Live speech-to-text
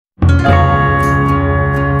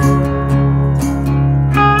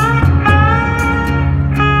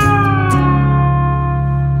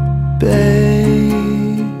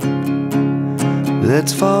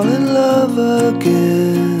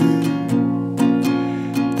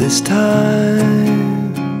this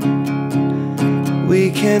time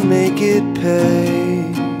we can make it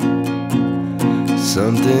pay.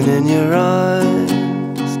 Something in your eyes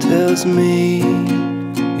tells me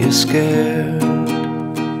you're scared,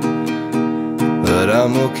 but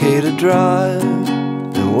I'm okay to drive,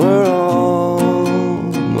 and we're almost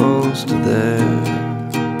there.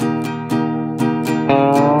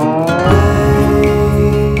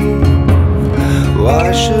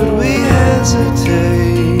 Why should we hesitate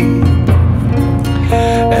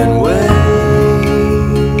and wait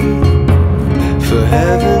for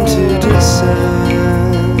heaven to descend?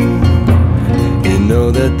 You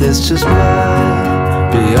know that this just might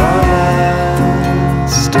be our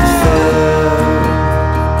last affair,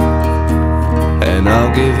 and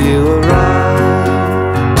I'll give you a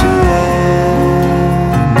ride to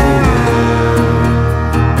anywhere.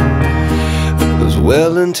 It was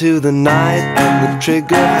well into the night, and the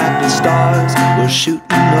trigger happy stars were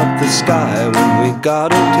shooting up the sky when we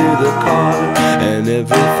got into the car. And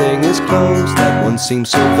everything is close, that one seems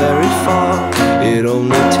so very far. It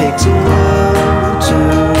only takes a world to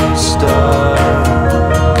start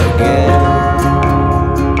again.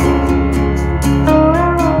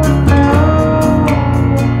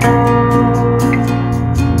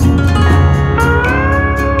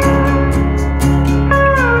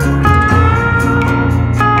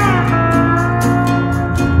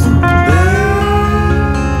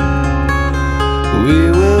 We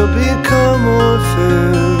will become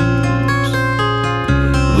orphans,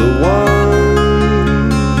 the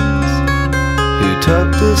ones who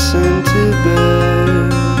tucked us into bed.